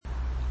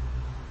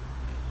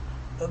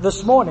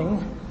This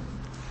morning,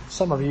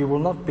 some of you will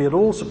not be at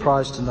all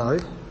surprised to know,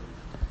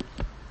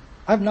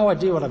 I have no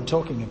idea what I'm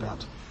talking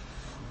about.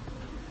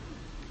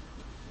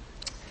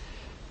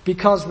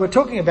 Because we're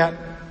talking about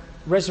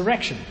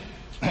resurrection.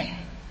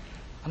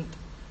 And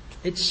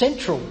it's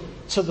central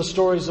to the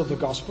stories of the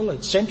gospel.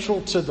 It's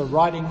central to the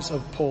writings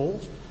of Paul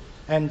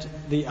and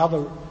the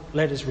other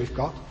letters we've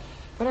got.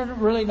 But I don't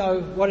really know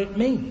what it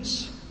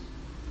means.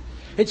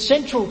 It's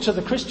central to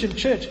the Christian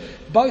church.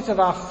 Both of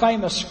our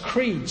famous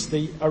creeds,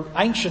 the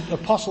ancient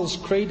Apostles'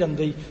 Creed and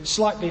the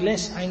slightly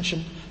less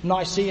ancient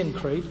Nicene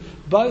Creed,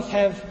 both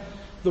have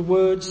the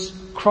words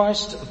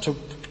Christ, to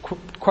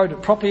quote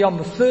it properly, on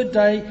the third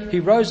day he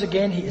rose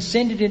again, he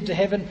ascended into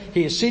heaven,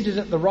 he is seated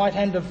at the right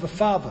hand of the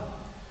Father.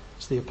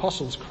 It's the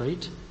Apostles'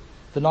 Creed.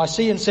 The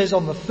Nicene says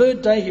on the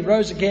third day he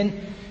rose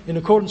again in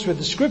accordance with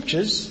the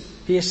Scriptures,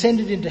 he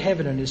ascended into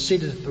heaven and is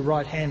seated at the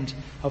right hand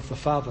of the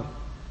Father.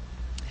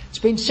 It's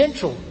been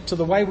central to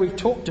the way we've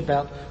talked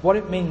about what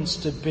it means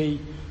to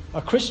be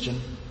a Christian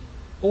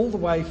all the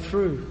way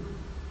through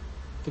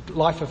the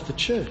life of the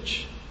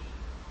church.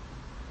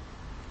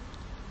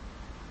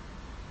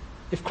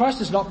 If Christ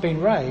has not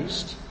been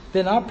raised,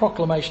 then our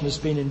proclamation has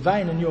been in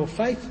vain and your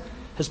faith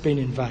has been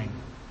in vain.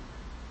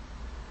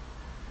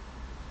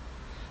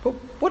 But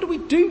what do we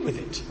do with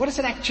it? What does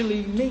it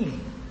actually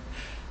mean?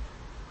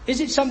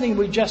 Is it something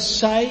we just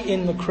say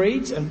in the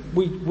creeds? And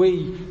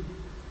we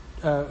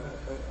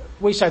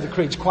say the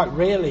creeds quite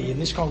rarely in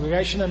this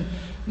congregation, and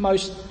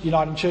most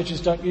Uniting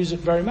churches don't use it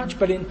very much,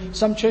 but in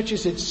some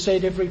churches it's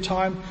said every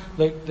time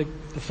the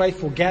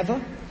faithful gather.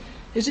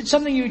 Is it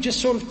something you just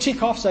sort of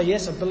tick off, say,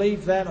 yes, I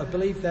believe that, I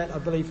believe that, I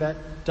believe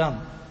that,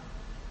 done?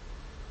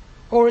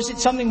 Or is it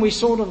something we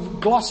sort of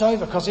gloss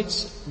over because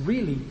it's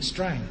really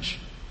strange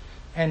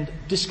and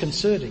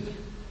disconcerting?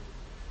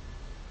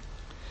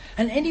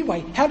 And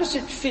anyway, how does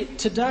it fit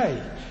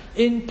today?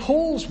 In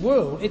Paul's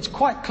world, it's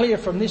quite clear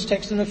from this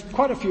text and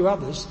quite a few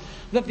others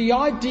that the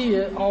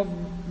idea of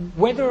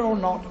whether or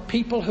not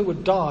people who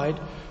had died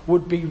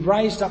would be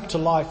raised up to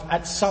life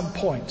at some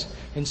point.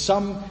 In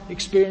some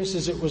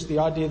experiences it was the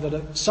idea that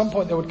at some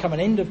point there would come an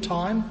end of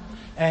time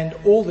and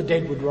all the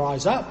dead would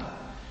rise up.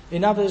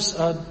 In others,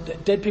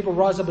 dead people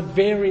rise up at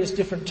various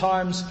different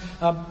times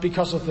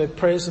because of the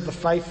prayers of the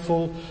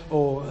faithful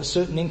or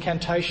certain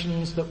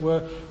incantations that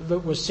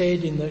were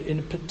said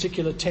in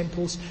particular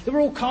temples. There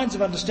were all kinds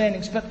of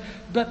understandings, but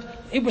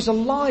it was a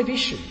live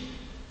issue.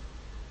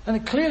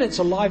 And clearly it's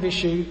a live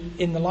issue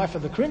in the life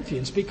of the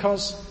Corinthians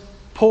because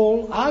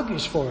Paul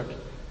argues for it,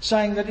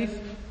 saying that if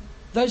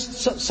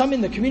some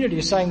in the community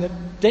are saying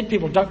that dead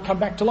people don't come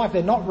back to life,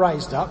 they're not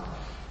raised up.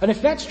 And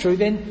if that's true,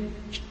 then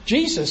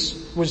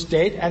Jesus was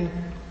dead and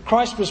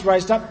Christ was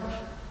raised up.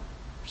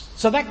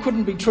 So that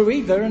couldn't be true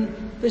either.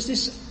 And there's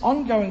this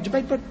ongoing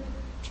debate, but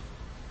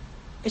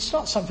it's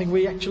not something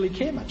we actually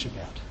care much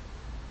about.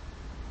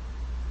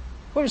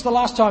 When was the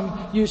last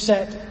time you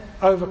sat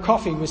over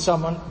coffee with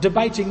someone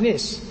debating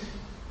this?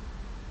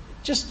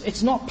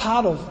 It's not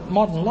part of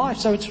modern life,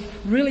 so it's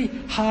really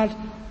hard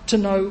to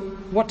know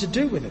what to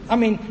do with it. I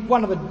mean,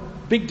 one of the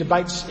big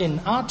debates in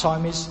our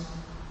time is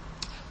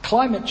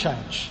climate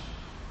change.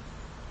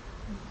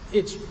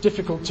 It's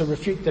difficult to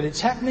refute that it's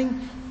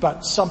happening,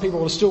 but some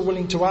people are still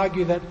willing to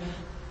argue that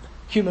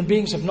human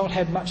beings have not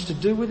had much to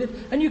do with it.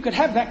 And you could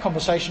have that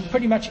conversation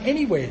pretty much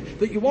anywhere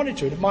that you wanted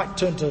to. It might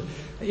turn to,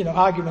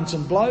 arguments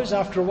and blows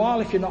after a while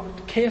if you're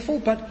not careful,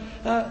 but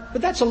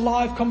that's a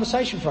live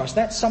conversation for us.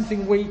 That's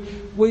something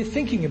we're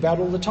thinking about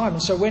all the time.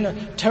 And so when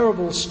a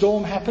terrible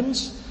storm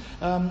happens,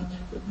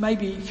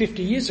 maybe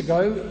 50 years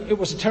ago it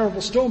was a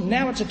terrible storm.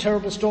 Now it's a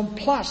terrible storm.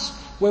 Plus,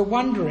 we're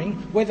wondering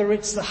whether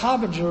it's the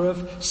harbinger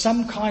of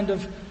some kind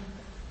of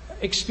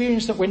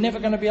experience that we're never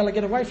going to be able to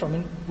get away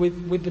from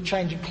with the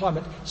changing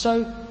climate.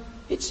 So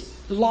it's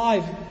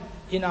live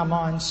in our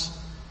minds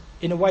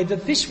in a way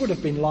that this would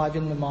have been live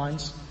in the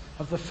minds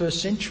of the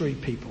first century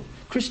people.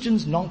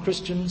 Christians,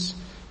 non-Christians,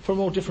 from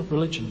all different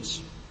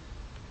religions.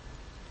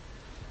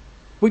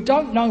 We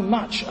don't know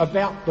much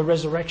about the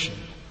resurrection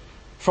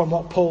from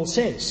what Paul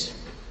says,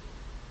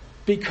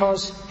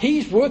 because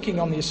he's working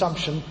on the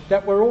assumption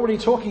that we're already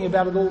talking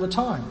about it all the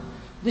time.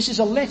 This is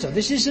a letter.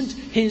 This isn't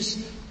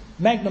his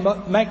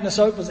magnus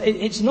opus.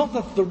 It's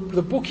not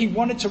the book he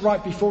wanted to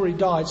write before he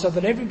died so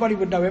that everybody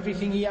would know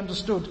everything he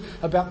understood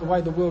about the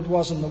way the world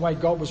was and the way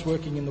God was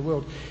working in the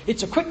world.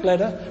 It's a quick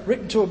letter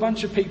written to a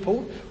bunch of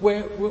people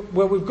where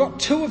we've got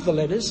two of the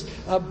letters.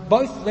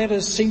 Both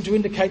letters seem to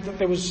indicate that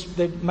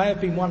there may have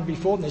been one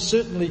before, and there's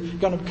certainly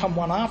going to come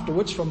one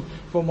afterwards from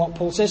what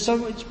Paul says.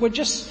 So we've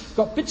just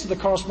got bits of the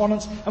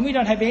correspondence, and we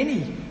don't have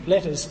any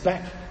letters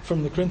back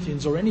from the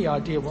Corinthians or any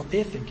idea what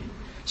they're thinking.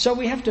 So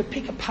we have to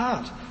pick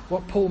apart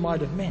what Paul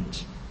might have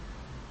meant.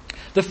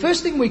 The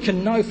first thing we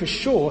can know for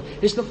sure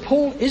is that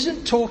Paul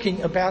isn't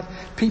talking about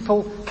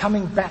people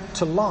coming back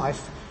to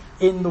life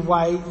in the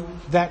way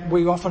that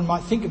we often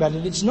might think about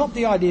it. It's not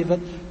the idea that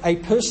a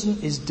person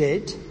is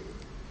dead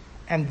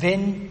and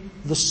then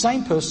the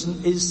same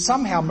person is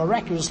somehow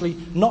miraculously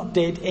not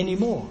dead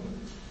anymore.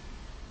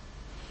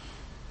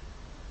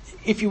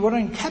 if you were to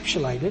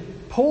encapsulate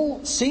it,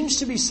 Paul seems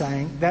to be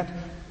saying that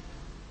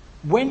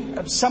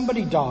when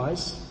somebody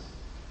dies,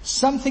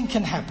 something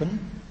can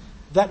happen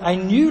that a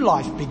new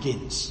life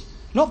begins.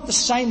 Not the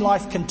same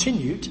life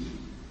continued,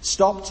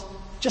 stopped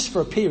just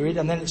for a period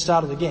and then it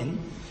started again.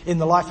 In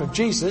the life of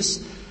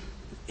Jesus,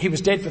 he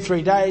was dead for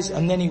 3 days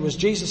and then he was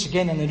Jesus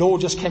again and it all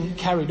just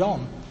carried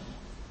on.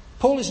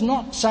 Paul is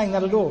not saying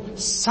that at all.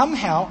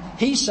 Somehow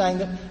he's saying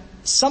that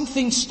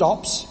something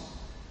stops,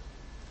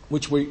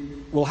 which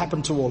will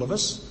happen to all of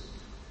us,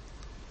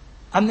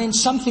 and then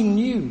something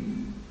new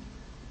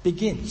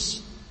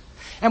begins.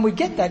 And we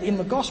get that in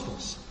the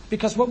Gospels.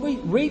 Because when we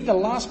read the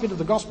last bit of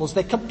the Gospels,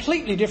 they're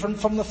completely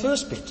different from the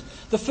first bit.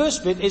 The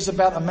first bit is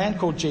about a man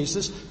called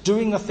Jesus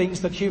doing the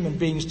things that human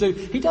beings do.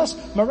 He does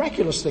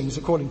miraculous things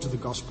according to the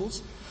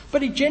Gospels,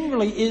 but he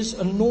generally is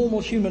a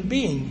normal human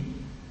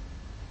being.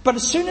 But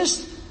as soon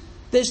as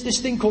there's this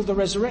thing called the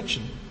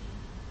resurrection,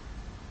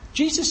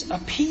 Jesus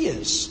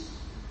appears.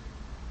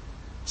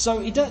 So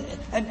he does,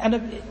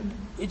 and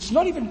it's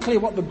not even clear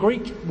what the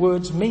Greek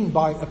words mean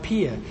by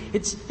appear.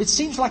 It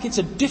seems like it's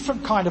a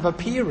different kind of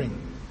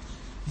appearing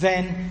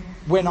than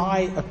when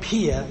I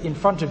appear in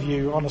front of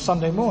you on a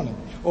Sunday morning,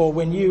 or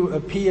when you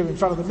appear in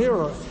front of the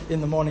mirror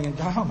in the morning and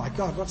go, oh my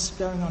God, what's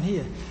going on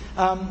here?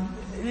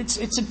 It's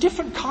a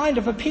different kind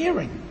of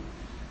appearing.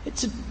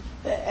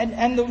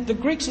 The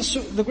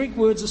Greek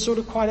words are sort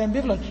of quite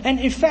ambivalent. And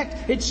in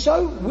fact, it's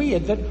so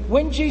weird that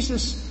when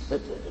Jesus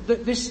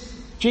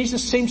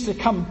seems to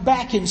come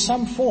back in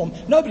some form,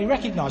 nobody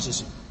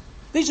recognises him.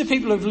 These are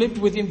people who've lived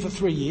with him for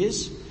 3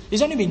 years.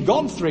 He's only been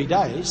gone 3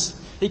 days.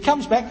 He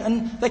comes back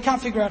and they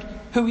can't figure out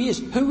who he is.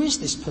 Who is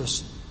this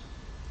person?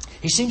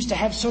 He seems to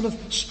have sort of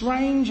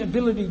strange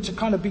ability to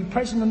kind of be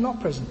present and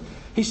not present.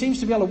 He seems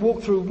to be able to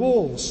walk through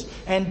walls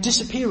and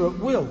disappear at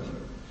will.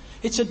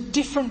 It's a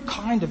different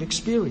kind of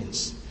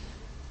experience.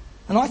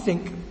 And I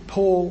think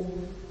Paul,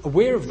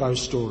 aware of those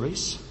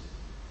stories,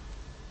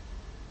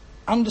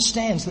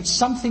 understands that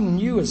something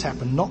new has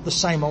happened, not the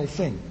same old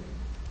thing.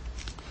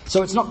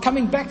 So it's not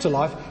coming back to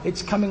life,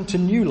 it's coming to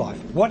new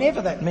life,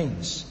 whatever that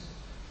means.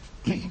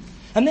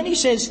 And then he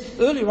says,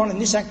 earlier on in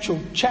this actual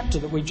chapter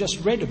that we just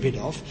read a bit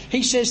of,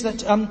 he says that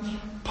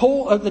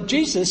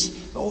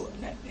Jesus,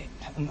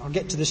 and I'll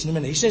get to this in a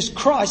minute, he says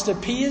Christ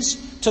appears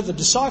to the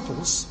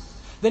disciples,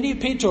 then he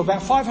appeared to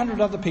about 500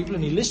 other people,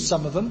 and he lists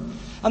some of them,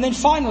 and then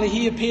finally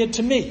he appeared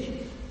to me,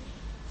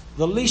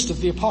 the least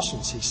of the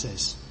apostles, he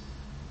says.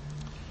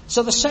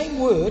 So the same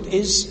word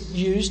is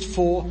used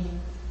for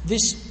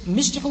this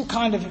mystical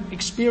kind of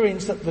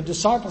experience that the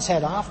disciples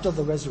had after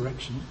the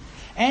resurrection,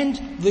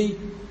 and the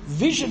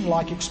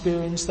vision-like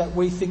experience that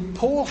we think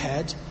Paul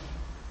had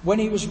when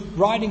he was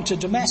riding to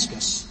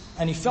Damascus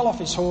and he fell off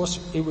his horse,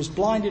 he was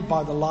blinded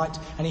by the light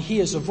and he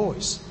hears a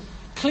voice.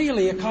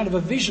 Clearly a kind of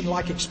a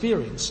vision-like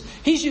experience.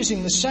 He's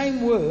using the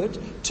same word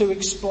to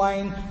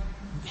explain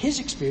his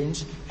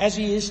experience as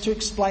he is to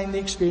explain the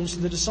experience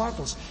of the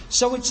disciples.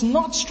 So it's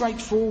not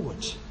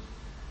straightforward.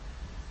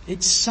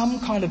 It's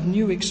some kind of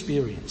new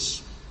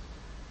experience.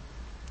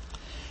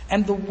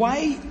 And the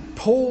way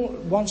Paul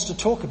wants to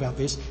talk about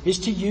this is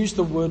to use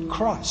the word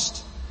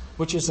Christ,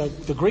 which is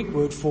the Greek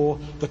word for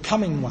the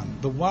coming one,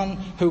 the one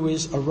who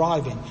is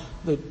arriving.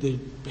 The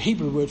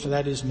Hebrew word for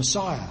that is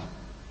Messiah.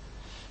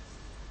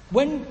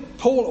 When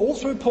Paul, all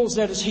through Paul's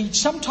letters, he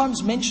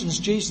sometimes mentions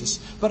Jesus,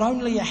 but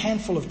only a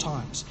handful of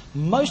times.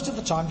 Most of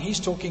the time he's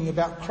talking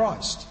about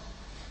Christ.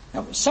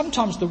 Now,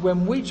 sometimes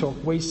when we talk,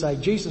 we say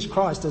Jesus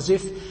Christ as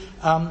if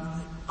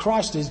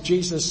Christ is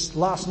Jesus'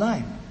 last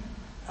name.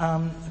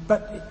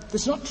 But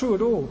it's not true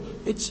at all.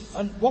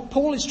 What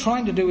Paul is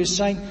trying to do is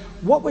saying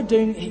what we're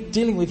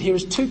dealing with here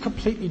is two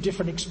completely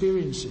different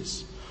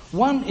experiences.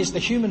 One is the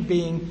human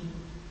being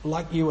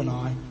like you and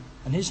I,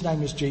 and his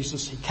name is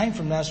Jesus. He came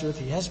from Nazareth.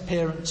 He has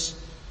parents.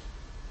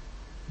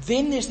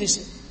 Then there's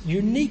this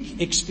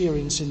unique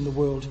experience in the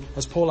world,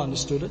 as Paul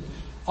understood it,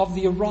 of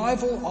the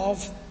arrival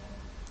of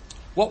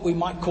what we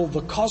might call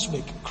the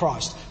cosmic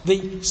Christ,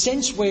 the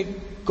sense where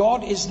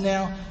God is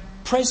now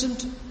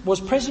was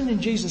present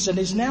in Jesus and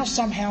is now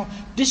somehow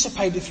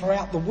dissipated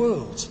throughout the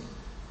world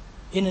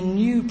in a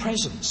new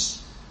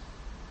presence.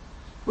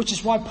 Which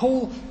is why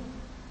Paul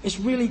is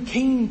really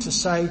keen to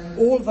say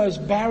all of those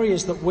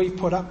barriers that we've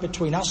put up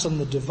between us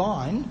and the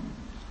divine,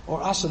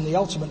 or us and the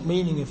ultimate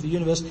meaning of the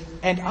universe,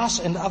 and us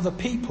and other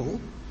people,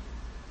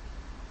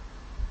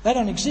 they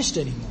don't exist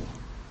anymore.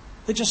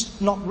 They're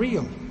just not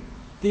real.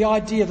 The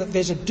idea that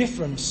there's a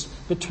difference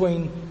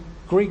between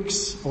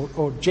Greeks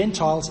or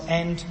Gentiles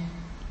and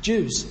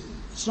Jews,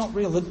 it's not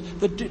real.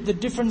 The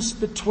difference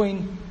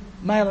between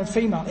male and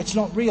female, it's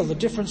not real. The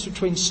difference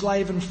between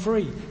slave and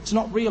free, it's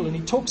not real. And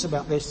he talks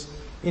about this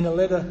in a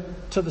letter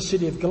to the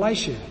city of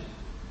Galatia.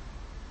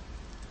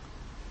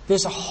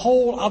 There's a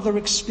whole other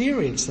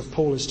experience that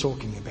Paul is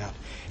talking about.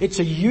 It's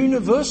a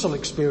universal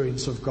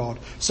experience of God.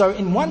 So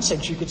in one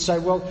sense you could say,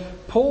 well,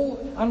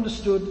 Paul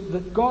understood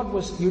that God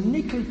was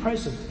uniquely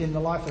present in the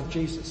life of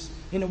Jesus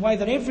in a way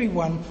that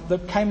everyone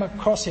that came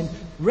across him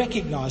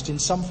recognised in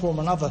some form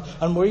or another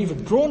and were either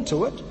drawn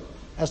to it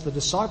as the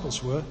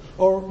disciples were,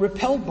 or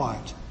repelled by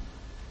it,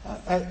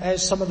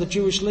 as some of the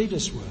Jewish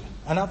leaders were,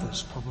 and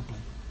others probably.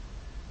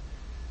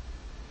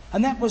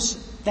 And that was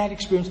that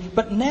experience.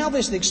 But now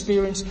there's the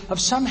experience of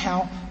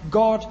somehow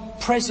God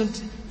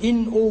present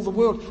in all the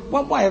world.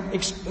 One way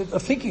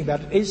of thinking about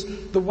it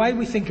is the way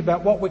we think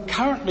about what we're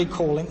currently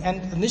calling,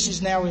 and this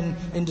is now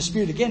in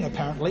dispute again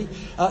apparently,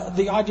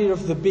 the idea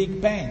of the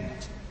Big Bang.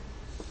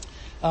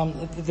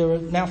 There are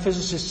now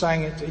physicists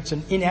saying it's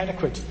an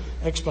inadequate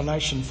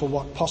explanation for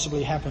what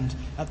possibly happened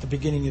at the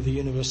beginning of the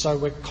universe. So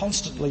we're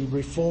constantly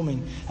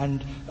reforming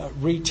and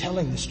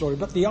retelling the story.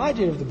 But the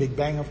idea of the Big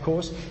Bang, of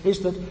course,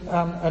 is that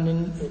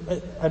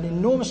an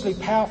enormously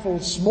powerful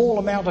small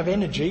amount of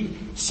energy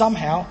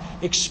somehow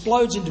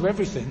explodes into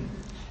everything,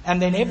 and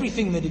then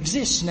everything that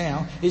exists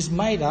now is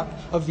made up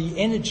of the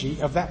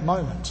energy of that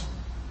moment.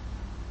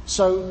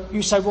 So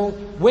you say, well,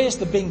 where's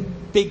the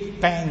Big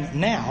Bang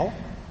now?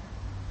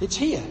 It's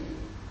here,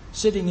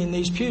 sitting in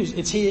these pews.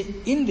 It's here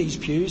in these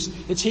pews.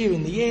 It's here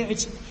in the air.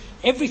 It's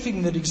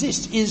everything that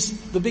exists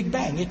is the Big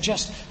Bang. It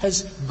just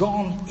has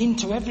gone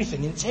into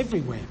everything. It's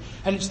everywhere.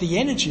 And it's the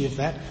energy of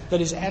that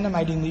is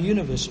animating the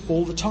universe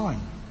all the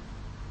time.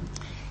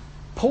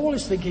 Paul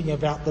is thinking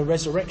about the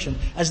resurrection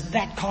as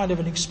that kind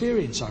of an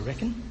experience, I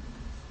reckon.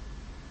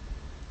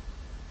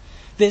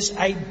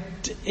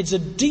 It's a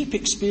deep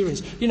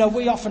experience. You know,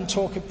 we often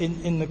talk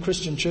in the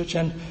Christian church,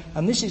 and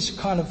this is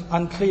kind of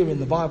unclear in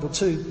the Bible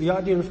too, the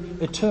idea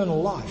of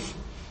eternal life.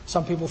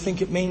 Some people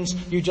think it means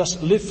you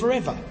just live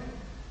forever.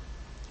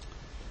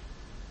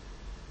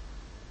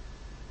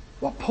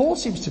 What Paul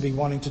seems to be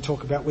wanting to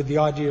talk about with the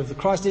idea of the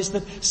Christ is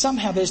that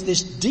somehow there's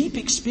this deep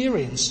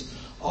experience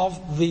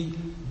of the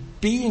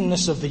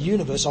beingness of the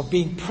universe, of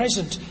being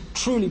present,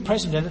 truly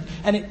present in it,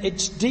 and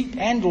it's deep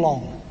and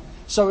long.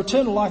 So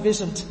eternal life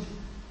isn't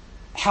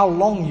how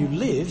long you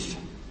live.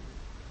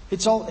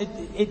 It's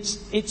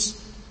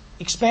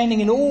expanding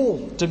in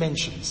all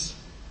dimensions.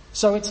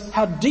 So it's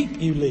how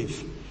deep you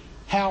live,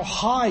 how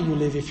high you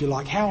live, if you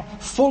like, how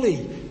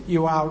fully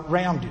you are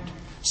rounded.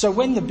 So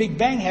when the Big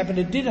Bang happened,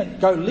 it didn't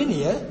go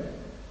linear.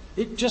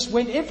 It just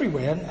went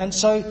everywhere, and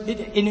so it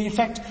in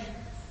fact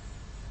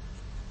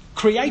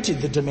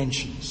created the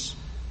dimensions.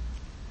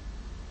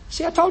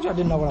 See, I told you I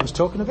didn't know what I was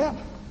talking about.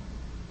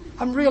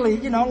 I'm really,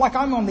 like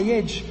I'm on the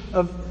edge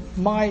of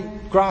my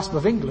grasp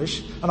of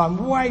English, and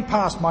I'm way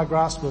past my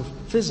grasp of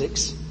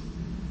physics,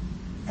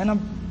 and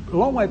I'm a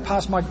long way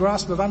past my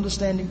grasp of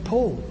understanding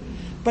Paul.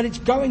 But it's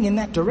going in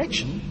that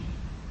direction.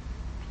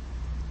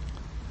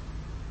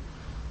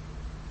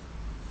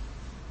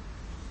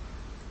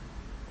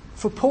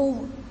 For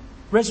Paul,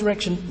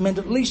 resurrection meant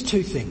at least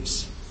two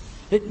things.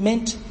 It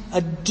meant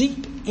a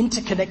deep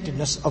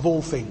interconnectedness of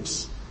all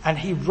things, and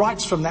he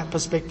writes from that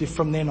perspective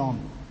from then on.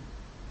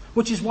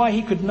 Which is why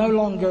he could no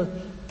longer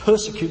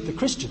persecute the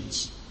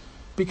Christians,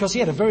 because he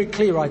had a very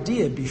clear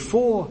idea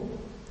before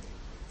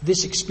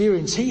this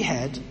experience he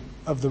had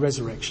of the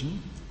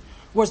resurrection,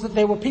 was that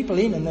there were people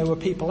in and there were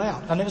people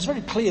out. And it was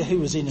very clear who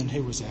was in and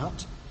who was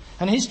out.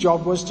 And his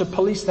job was to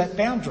police that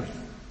boundary.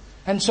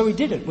 And so he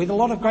did it with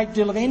a great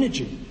deal of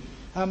energy.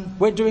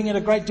 We're doing it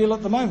a great deal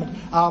at the moment.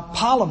 Our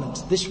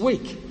Parliament this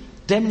week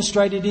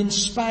demonstrated in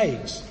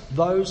spades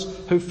those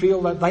who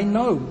feel that they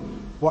know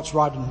what's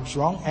right and what's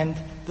wrong, and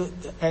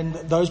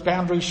those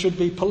boundaries should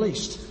be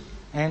policed.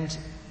 And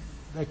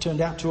they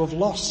turned out to have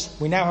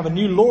lost. We now have a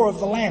new law of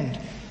the land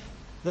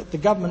that the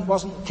government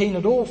wasn't keen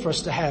at all for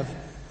us to have.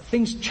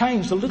 Things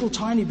changed a little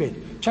tiny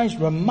bit, changed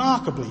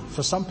remarkably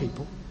for some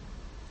people.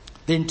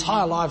 Their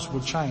entire lives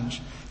would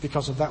change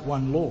because of that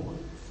one law.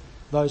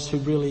 Those who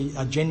really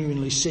are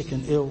genuinely sick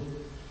and ill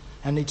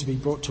and need to be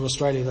brought to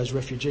Australia, those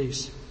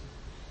refugees.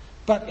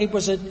 But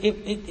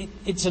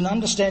it's an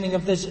understanding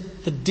of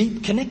the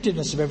deep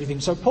connectedness of everything.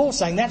 So Paul's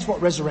saying that's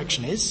what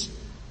resurrection is.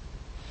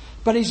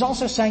 But he's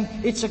also saying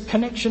it's a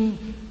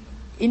connection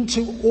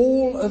into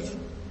all of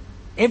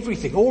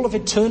everything. All of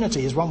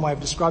eternity is one way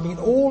of describing it.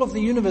 All of the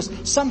universe.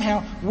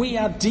 Somehow we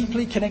are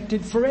deeply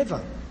connected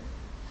forever.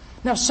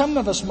 Now some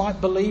of us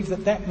might believe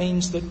that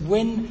means that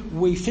when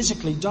we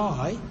physically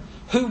die,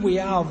 who we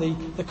are,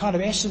 the kind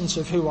of essence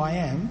of who I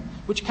am,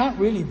 which can't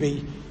really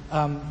be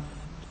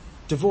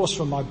divorced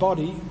from my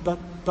body,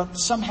 but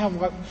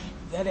somehow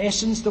that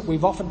essence that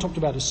we've often talked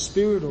about as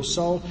spirit or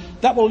soul,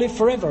 that will live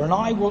forever, and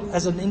I will,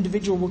 as an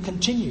individual, will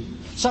continue.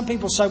 Some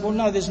people say, well,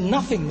 no, there's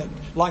nothing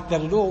like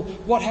that at all.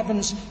 What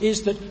happens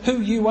is that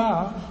who you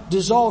are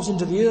dissolves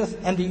into the earth,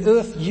 and the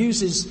earth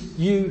uses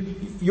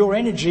your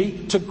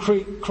energy to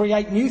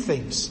create new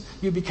things.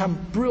 You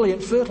become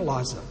brilliant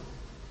fertilizer.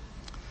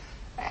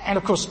 And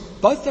of course,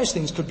 both those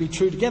things could be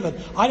true together.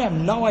 I have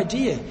no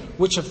idea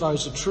which of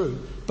those are true.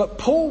 But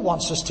Paul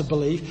wants us to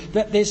believe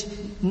that there's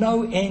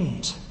no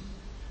end.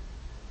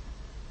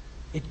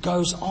 It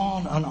goes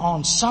on and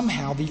on.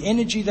 Somehow the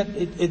energy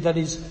that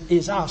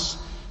is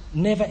us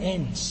never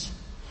ends.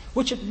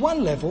 Which at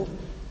one level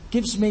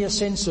gives me a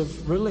sense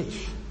of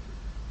relief.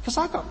 Because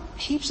I've got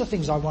heaps of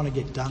things I want to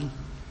get done.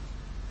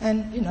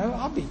 And,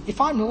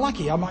 if I'm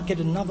lucky, I might get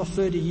another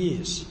 30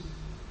 years.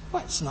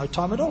 Well, it's no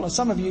time at all. And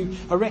some of you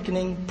are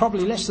reckoning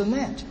probably less than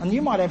that. And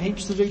you might have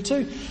heaps to do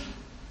too.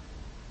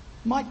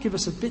 Might give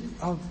us a bit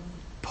of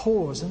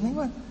pause and think,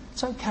 well,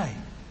 it's okay.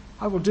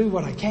 I will do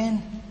what I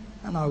can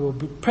and I will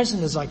be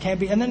present as I can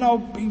be, and then I'll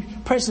be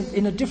present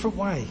in a different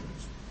way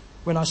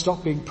when I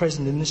stop being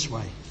present in this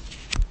way.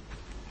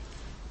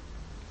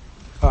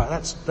 All right,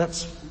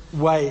 that's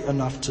way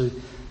enough to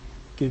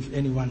give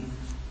any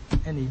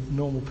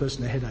normal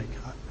person a headache.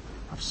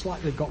 I've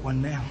slightly got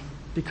one now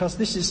because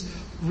this is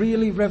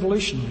really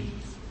revolutionary.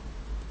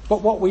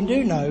 But what we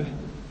do know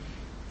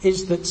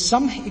is that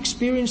some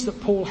experience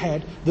that Paul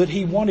had that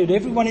he wanted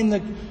everyone in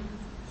the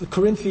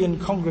Corinthian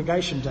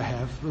congregation to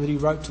have, that he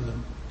wrote to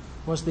them,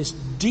 was this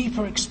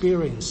deeper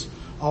experience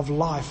of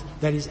life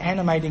that is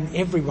animating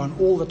everyone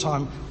all the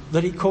time,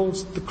 that he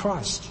calls the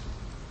Christ.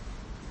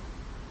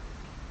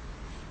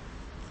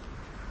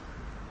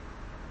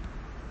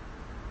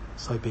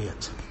 So be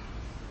it.